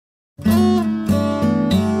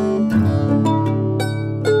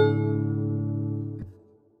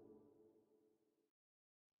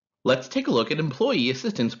Let's take a look at employee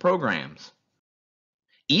assistance programs.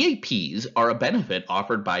 EAPs are a benefit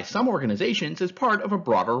offered by some organizations as part of a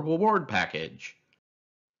broader reward package.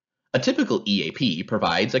 A typical EAP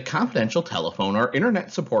provides a confidential telephone or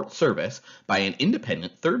internet support service by an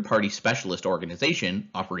independent third-party specialist organization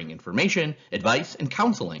offering information, advice, and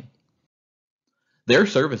counseling. Their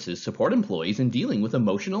services support employees in dealing with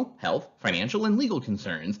emotional, health, financial, and legal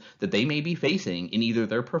concerns that they may be facing in either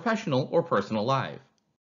their professional or personal life.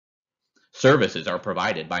 Services are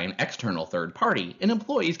provided by an external third party, and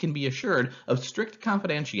employees can be assured of strict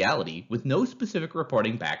confidentiality with no specific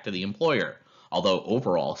reporting back to the employer, although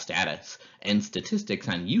overall status and statistics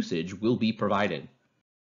on usage will be provided.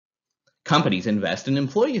 Companies invest in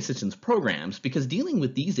employee assistance programs because dealing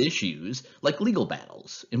with these issues, like legal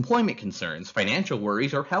battles, employment concerns, financial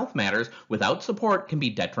worries, or health matters without support can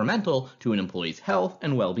be detrimental to an employee's health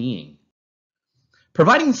and well-being.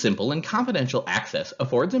 Providing simple and confidential access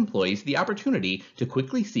affords employees the opportunity to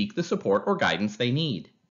quickly seek the support or guidance they need.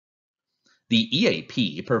 The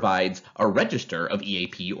EAP provides a register of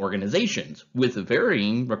EAP organizations with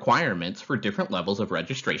varying requirements for different levels of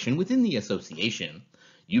registration within the association.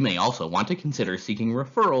 You may also want to consider seeking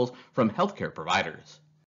referrals from healthcare providers.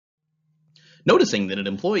 Noticing that an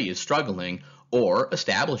employee is struggling or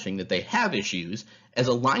establishing that they have issues, as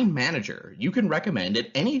a line manager, you can recommend at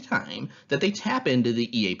any time that they tap into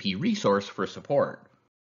the EAP resource for support.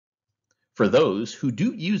 For those who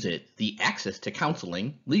do use it, the access to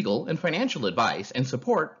counseling, legal, and financial advice and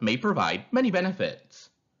support may provide many benefits.